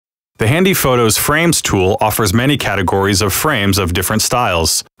The Handy Photos Frames tool offers many categories of frames of different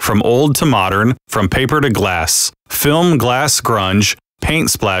styles, from old to modern, from paper to glass, film, glass, grunge, paint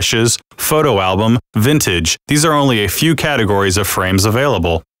splashes, photo album, vintage. These are only a few categories of frames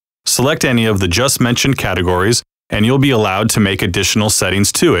available. Select any of the just mentioned categories, and you'll be allowed to make additional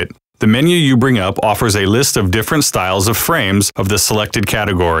settings to it. The menu you bring up offers a list of different styles of frames of the selected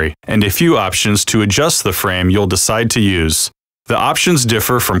category, and a few options to adjust the frame you'll decide to use. The options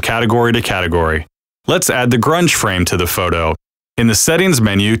differ from category to category. Let's add the grunge frame to the photo. In the Settings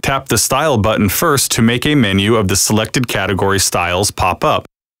menu, tap the Style button first to make a menu of the selected category styles pop up.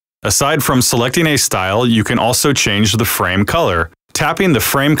 Aside from selecting a style, you can also change the frame color. Tapping the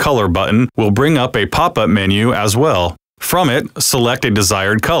Frame Color button will bring up a pop-up menu as well. From it, select a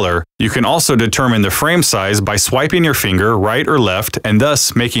desired color. You can also determine the frame size by swiping your finger right or left and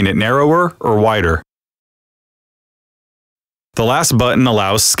thus making it narrower or wider. The last button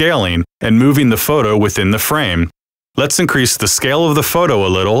allows scaling and moving the photo within the frame. Let's increase the scale of the photo a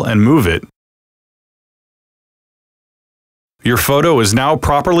little and move it. Your photo is now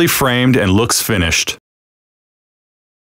properly framed and looks finished.